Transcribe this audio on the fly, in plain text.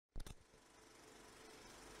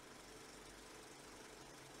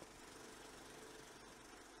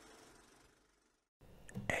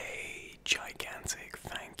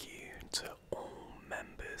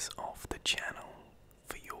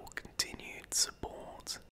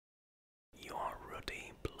support. You are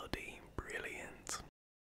ruddy, bloody brilliant.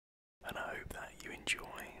 And I hope that you enjoy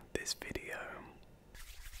this video.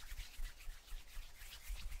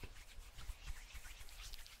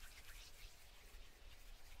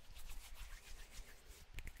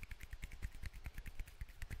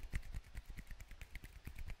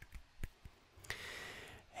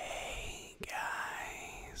 Hey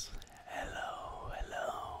guys, hello.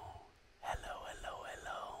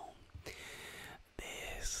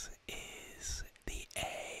 This is the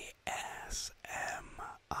ASMR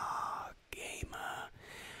Gamer,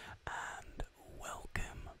 and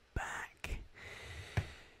welcome back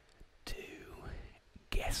to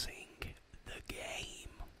Guessing the Game.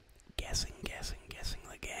 Guessing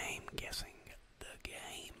the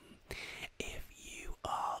game. If you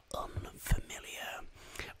are unfamiliar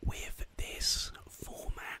with this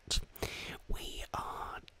format, we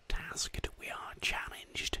are tasked, we are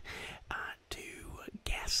challenged to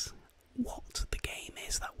guess what the game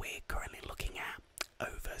is that we're currently looking at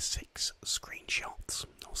over 6 screenshots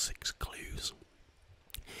or 6 clues.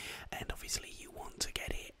 And obviously you want to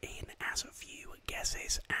get it in as few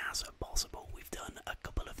guesses as possible. We've done a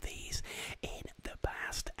couple of these in the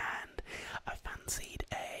past, and I fancied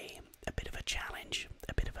a bit of a challenge,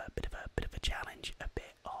 a bit of a challenge.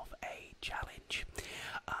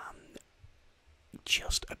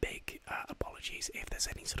 Just a big apologies if there's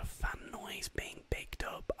any sort of fan noise being picked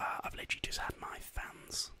up. I've literally just had my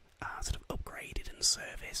fans sort of upgraded and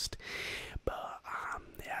serviced, but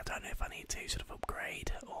yeah, I don't know if I need to sort of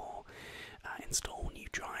upgrade or install new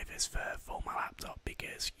drivers for my laptop,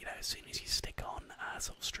 because you know, as soon as you stick on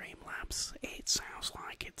sort of Streamlabs, it sounds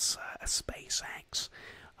like it's a SpaceX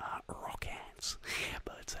rocket.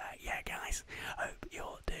 But yeah, guys, hope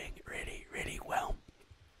you're doing really well.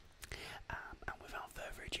 And without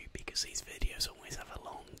further ado, because these videos always have a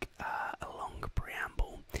long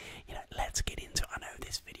preamble, you know, let's get into it. I know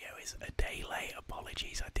this video is a day late.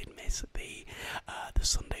 Apologies, I did miss the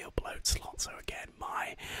Sunday upload slot. So again,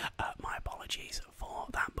 my apologies for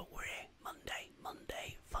that. But we're here. Monday,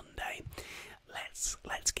 fun day.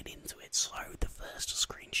 Let's get into it. So the first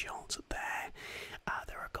screenshot there,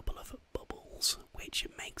 there are a couple of bubbles, which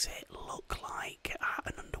makes it look like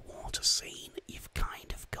an underwater scene. You've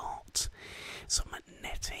kind of got some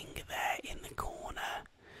netting there in the corner.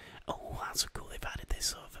 Oh, that's cool. They've added this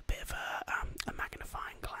sort of a bit of a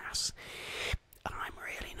magnifying glass. I'm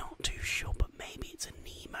really not too sure, but maybe it's a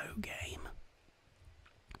Nemo game.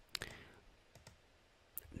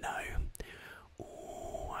 No.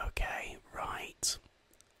 Oh, okay, right.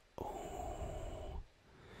 Oh.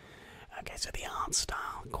 Okay, so the art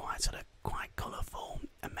style quite colourful.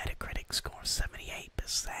 A Metacritic score of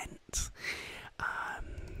 78%.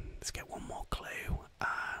 Let's get one more clue.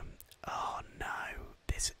 Oh no,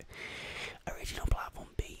 this original platform: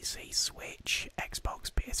 PC, Switch,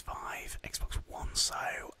 Xbox, PS5, Xbox One. So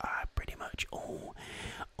pretty much all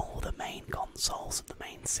the main consoles and the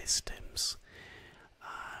main systems.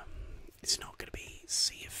 It's not going to be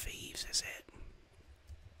Sea of Thieves, is it?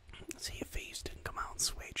 Sea of Thieves didn't come out on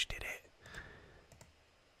Switch, did it?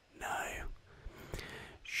 No.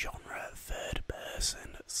 Genre: third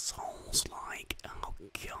person, Souls-like. Oh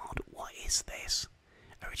god, what is this?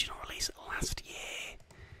 Original release last year.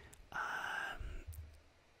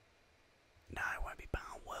 No, it won't be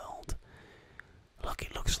Battle World. Look,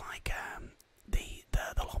 it looks like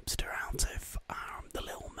the lobster out of The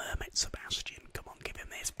Little Mermaid. Sebastian, come on, give him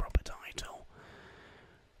this proper title.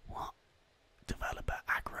 What? Developer: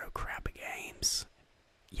 Aggro Crab Games.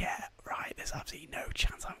 Yeah, right, there's absolutely no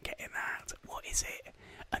chance I'm getting that. What is it?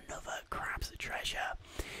 Another Crab's Treasure.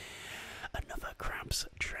 Another Crab's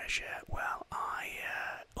Treasure. Well,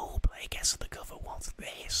 play guess the cover. What's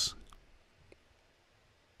this?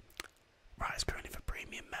 Right, it's currently for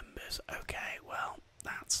premium members. Okay, well,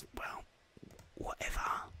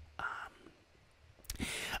 whatever.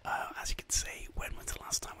 As you can see, when was the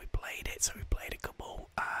last time we played it? So we played a couple,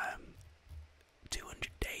 200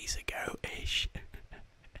 days ago-ish.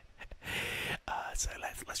 So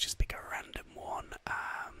let's just pick a random one,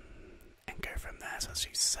 and go from there. So let's do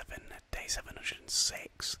day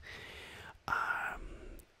 706.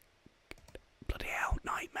 Bloody hell,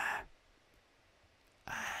 Nightmare.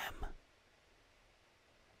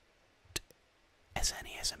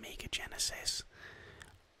 SNES, Amiga, Genesis.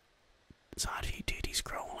 Side view 2D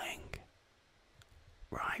scrolling.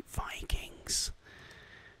 Right, Vikings.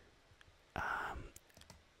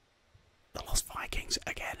 The Lost Vikings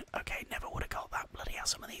again. Okay, never would have got that. Bloody hell,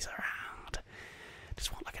 some of these are hard.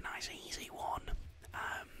 Just want like a nice easy one.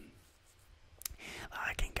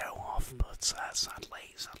 I can go off, but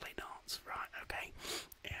sadly not. Right, okay.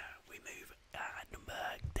 Yeah, we move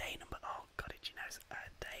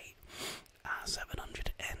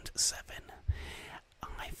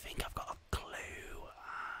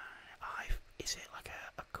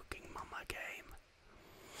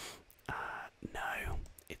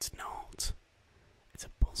it's not. It's a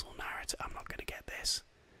puzzle narrative. I'm not gonna get this.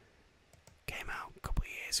 Came out a couple of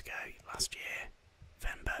years ago, last year.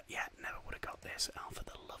 November. Yeah, never would have got this. Oh, for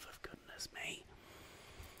the love of goodness me.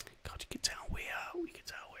 God, you can tell we're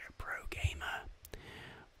a pro gamer.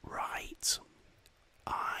 Right.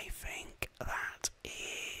 I think that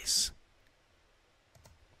is...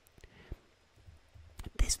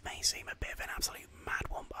 This may seem a bit of an absolute mad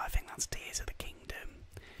one, but I think that's Tears of the Kingdom.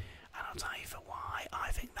 And I'll tell you for why.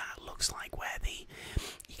 I think that looks like where you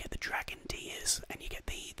get the dragon tears and you get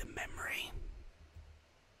the memory.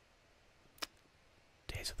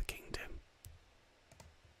 Tears of the Kingdom.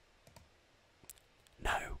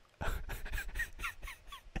 No. Okay.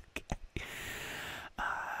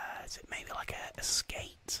 Is it maybe like a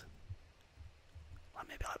skate? Like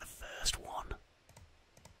maybe like the first one?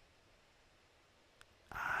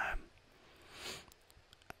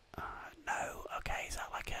 No. Okay, is that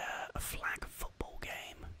like a flag football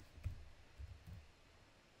game?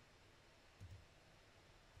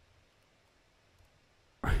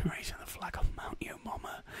 Raising the flag on Mount Yo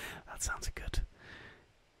Mama. That sounds good.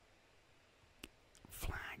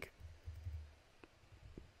 Flag.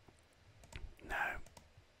 No.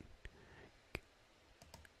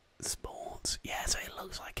 Sports. Yeah, so it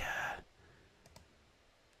looks like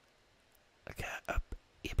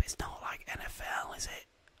yeah, but it's not like NFL, is it?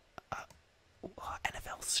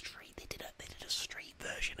 NFL Street. They did a street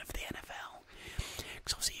version of the NFL.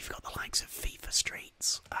 Because obviously you've got the likes of FIFA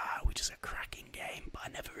Streets, which is a cracking game, but I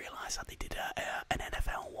never realised that they did an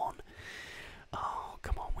NFL one. Oh,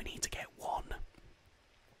 come on, we need to get one.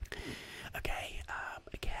 Okay,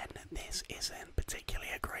 again, this isn't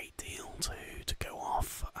particularly a great deal to go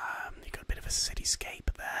off. You've got a bit of a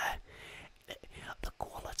cityscape there. The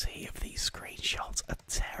quality of these screenshots are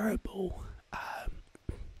terrible.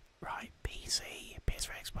 Right, PC,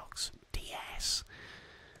 PS4, Xbox, DS.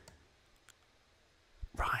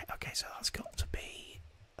 Right, okay, so that's got to be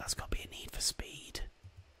a Need for Speed.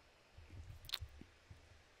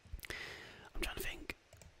 I'm trying to think.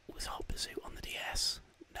 Was Hot Pursuit on the DS?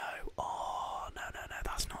 No. Oh, no,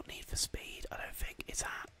 that's not Need for Speed. I don't think it's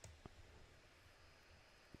that.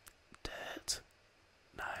 Dirt.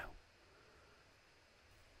 No.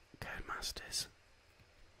 Codemasters.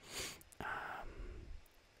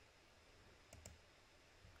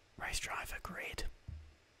 Race Driver Grid.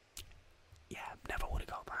 Yeah, never would have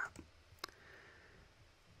got that.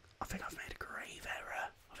 I think I've made a grave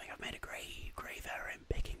error. Grave error in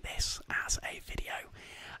picking this as a video.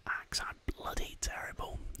 Because I'm bloody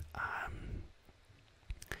terrible.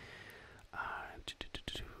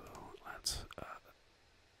 Let's.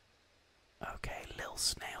 Okay, Lil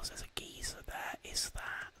Snails, there's a geezer there. Is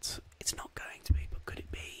that? It's not going to be, but could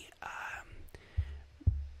it be?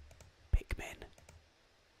 Pikmin.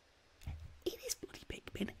 It is bloody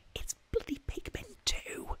Pikmin. It's bloody Pikmin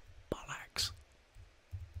 2. Bollocks.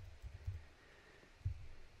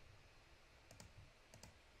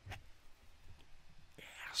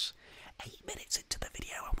 Yes. 8 minutes into the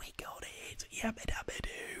video and we got it. Yabba dabba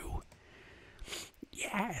doo.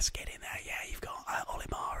 Yes, get in there. Yeah, you've got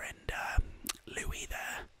Olimar and Louis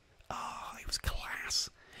there. Oh, it was class.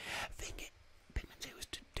 Pikmin 2 was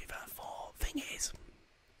 2004. Thing is,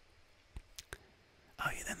 oh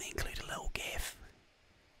yeah, then they include a little GIF.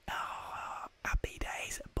 Oh, happy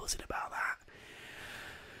days, buzzing about that.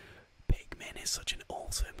 Pikmin is such an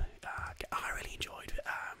awesome. I really enjoyed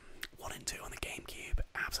 1 and 2 on the GameCube.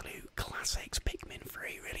 Absolute classics. Pikmin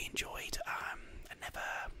 3 really enjoyed. I never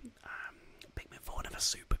Pikmin 4 never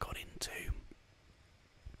super got into.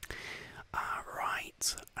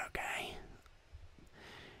 Right, okay.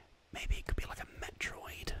 Maybe it could be like a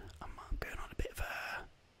Metroid. I'm going on a bit of a.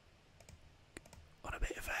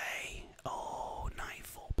 Oh,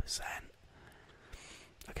 94%.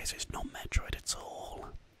 Okay, so it's not Metroid at all.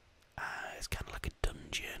 It's kind of like a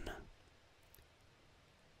dungeon.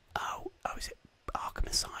 Oh, is it Arkham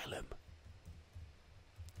Asylum?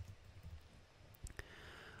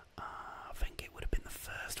 I think it would have been the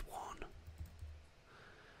first one.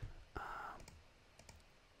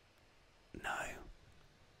 No.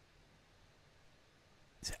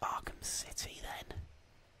 Is it Arkham City then?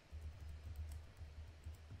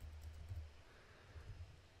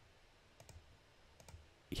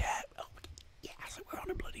 Yeah, yeah, so we're on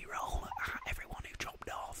a bloody roll. Everyone who dropped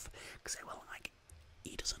off, because they were like,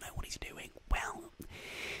 he doesn't know what he's doing. Well,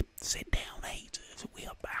 sit down, haters. We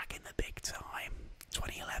are back in the big time.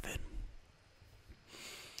 2011.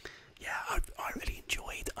 Yeah, I really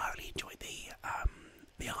enjoyed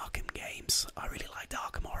the Arkham games. I really liked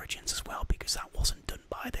Arkham Origins as well because that wasn't done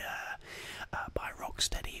by by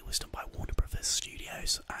Rocksteady. It was done by Warner Brothers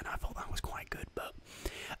Studios, and I thought that was quite good. But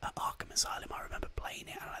Asylum. I remember playing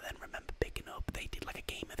it, and I then remember picking up. They did like a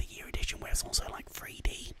Game of the Year edition where it's also like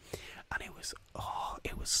 3D, and it was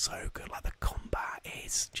so good. Like the combat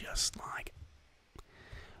is just like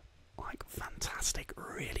fantastic,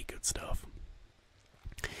 really good stuff.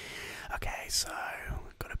 Okay, so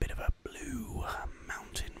got a bit of a blue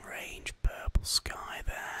mountain range, purple sky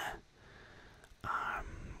there.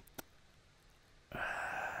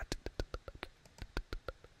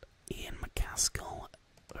 Ian McCaskill,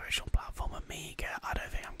 original platform Amiga. I don't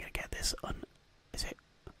think I'm gonna get this. Is it?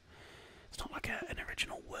 It's not like an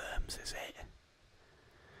original Worms, is it?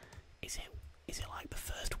 Is it? Is it like the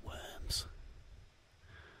first Worms?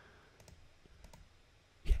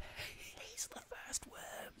 Yeah, it's the first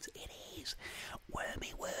Worms. It is.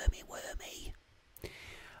 Wormy, wormy, wormy.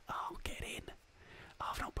 Oh, get in.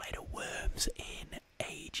 I've not played a Worms in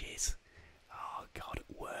ages. Oh god,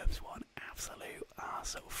 Worms one absolute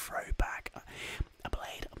sort of throwback. I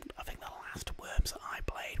think the last Worms that I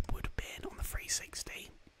played would have been on the 360,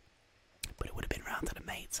 but it would have been round to the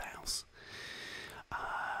mate's house.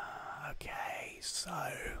 Okay, so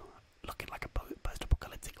looking like a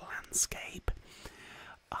post-apocalyptic landscape.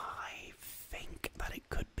 I think that it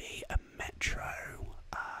could be a Metro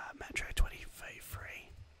 2033.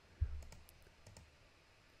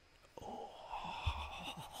 Oh,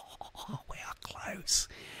 we are close.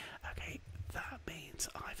 Okay, that means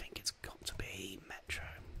I think it's got to be Metro.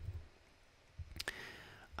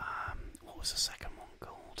 What was the second one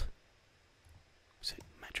called? Was it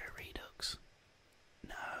Metro Redux?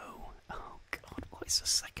 No. Oh god, what is the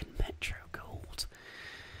second Metro called?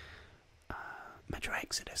 Metro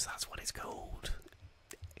Exodus, that's what it's called.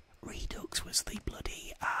 Redux was the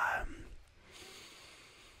bloody,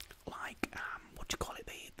 what do you call it,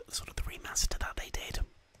 the sort of the remaster that they did.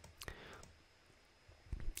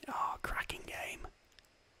 Oh, cracking game.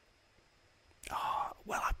 Oh,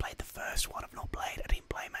 well, I played the first one. I didn't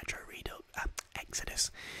play Metro Redux,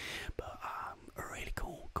 Exodus, but a really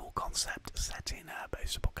cool concept set in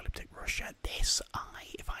post-apocalyptic Russia. This,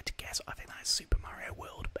 if I had to guess, I think that is Super Mario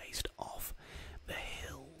World based off the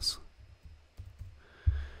hills.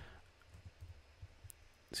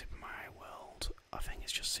 Super Mario World. I think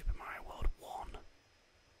it's just Super Mario World 1.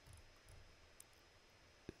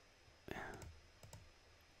 Yeah.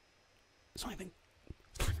 It's not even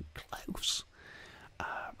close.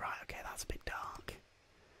 Right, okay, that's a bit dark.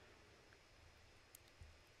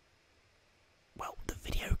 Well, the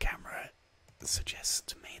video camera suggests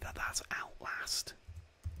to me that that's Outlast.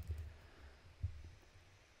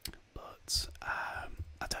 But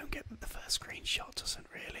I don't get that the first screenshot doesn't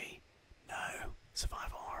really. No,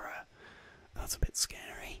 survival horror. That's a bit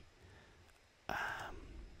scary. How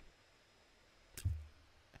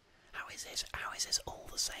is this? How is this all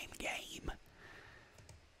the same game?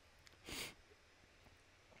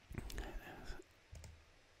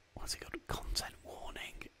 What's it got? Content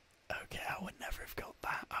warning. Okay, I would never have got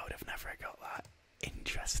that. I would have never got that.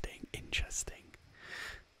 Interesting, interesting.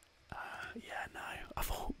 Yeah, no. I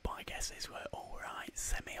thought my guesses were alright.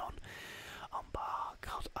 Semi on bar.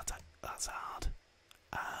 God, that's hard.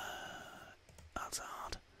 That's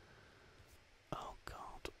hard. Oh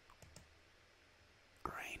god.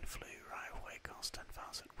 Grain flu right away cost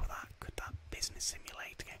 10,000. Well, could that business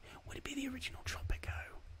simulator game? Would it be the original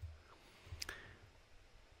Tropico?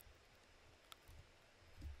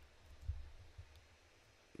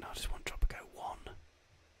 No, I just want Tropico 1.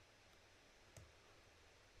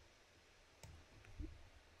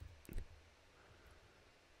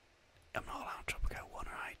 I'm not allowed Tropico 1,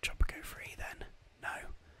 right? Tropico 3 then? No.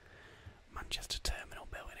 Manchester Terminal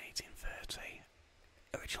built in 1830.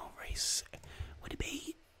 Original race. Would it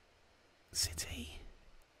be City?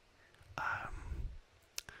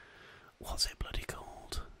 What's it bloody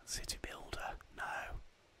called? City Builder? No.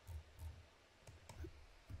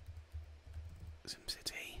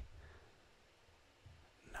 SimCity?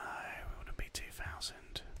 No, it wouldn't be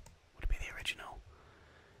 2000. Would it be the original?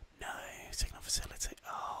 No. Signal Facility?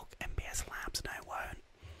 Oh, MBS Labs? No, it won't.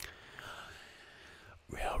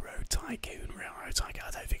 Railroad Tycoon. I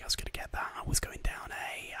don't think I was going to get that. I was going down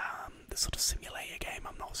the sort of simulator game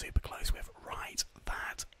I'm not super close with. Right,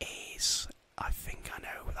 that is... I think I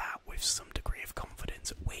know that with some degree of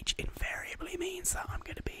confidence, which invariably means that I'm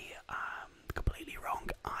going to be completely wrong.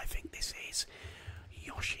 I think this is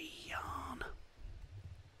Yoshi Yarn.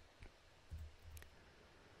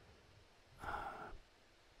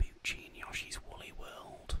 Bucci and Yoshi's Woolly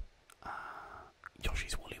World.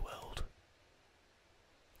 Yoshi's Woolly World.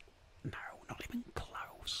 No, not even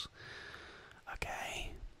close.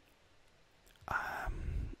 Okay.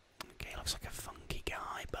 Okay, looks like a funky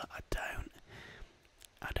guy, but I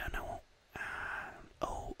don't know what.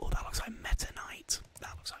 Oh, that looks like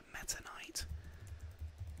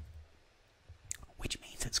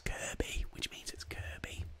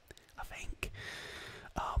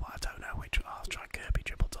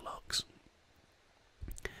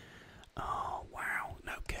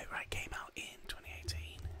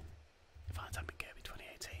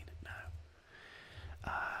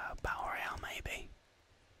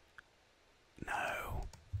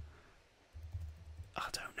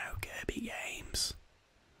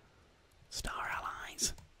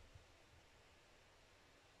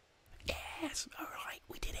Yes, alright,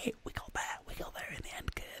 we did it. We got there. We got there in the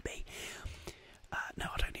end, Kirby. No,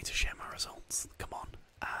 I don't need to share my results. Come on.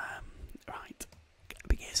 Right.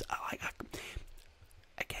 Because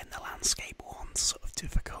again, the landscape one's sort of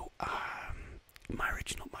difficult.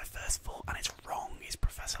 My first thought, and it's wrong, is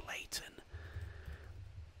Professor Layton.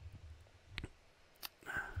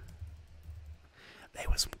 There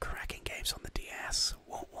were some cracking games on the DS.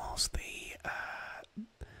 What was the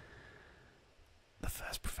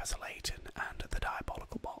first Professor Layton and the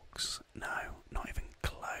Diabolical Box? No, not even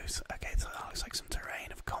close. Okay, so that looks like some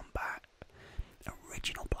Terrain of Combat.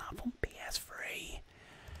 Original platform PS3.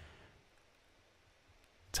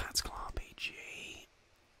 Tactical RPG.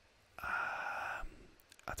 I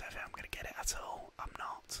don't think I'm going to get it at all. I'm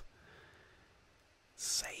not.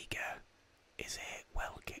 Sega. Is it?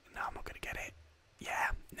 Well, no, I'm not going to get it.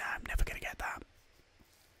 Yeah, no, I'm never going to get that.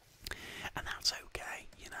 And that's okay,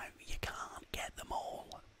 you know, you can't get them all.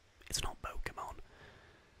 It's not Pokemon.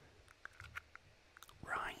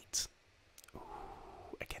 Right.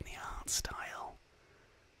 Ooh, again, the art style.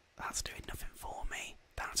 That's doing nothing for me.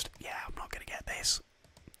 Yeah, I'm not going to get this.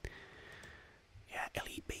 Yeah,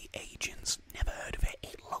 Elite Beat Agents. Never heard of it.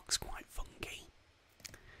 It looks quite funky.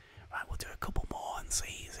 Right, we'll do a couple more and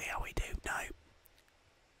see how we do. No.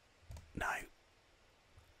 No.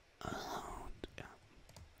 Oh,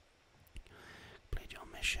 complete your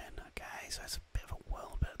mission. Okay, so it's a bit of a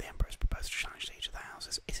world, but the Emperor's proposed to challenge each of the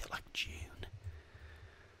houses. Is it like June?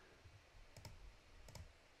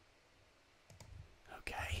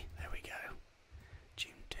 Okay, there we go.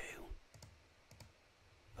 June 2.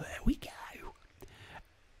 There we go.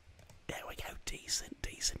 There we go.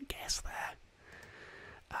 Decent guess there.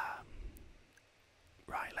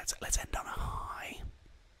 Right, let's end on a high.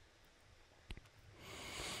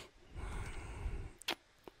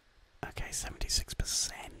 Okay,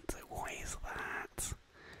 76%. What is that?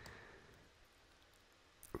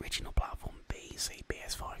 Original platform PC,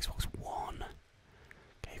 PS4, Xbox One.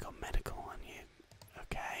 Okay, you got medical on you.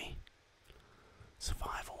 Okay.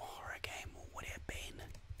 Survival horror game. What would it have been?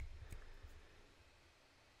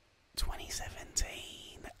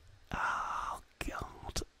 2017. Oh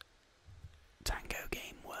god. Tango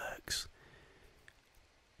Game Works.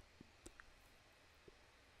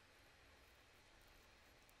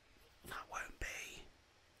 That won't be.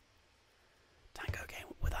 Tango Game,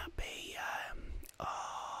 would that be,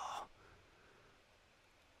 oh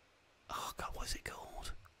god, what's it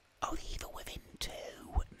called? Oh, The Evil Within 2.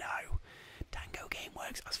 No. Tango Game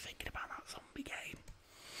Works, I was thinking about that zombie game.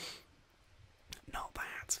 Not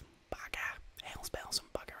that. Bagger. Hell's Bells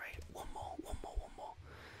and Buggerade. One more.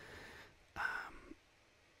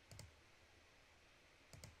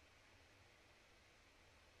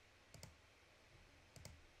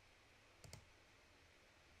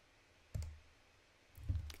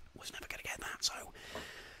 Was never going to get that, so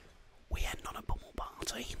we end on a bubble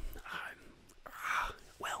party.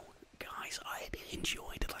 Well, guys, I hope you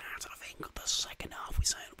enjoyed that. I think the second half,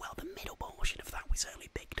 the middle portion of that, we certainly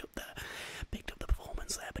picked up the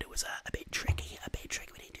performance there, but it was a bit tricky.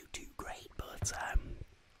 We didn't do too great, but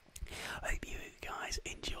I hope you guys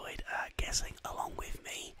enjoyed guessing along with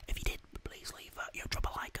me. If you did, please leave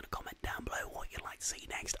drop a like and a comment down below what you'd like to see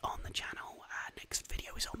next on the channel.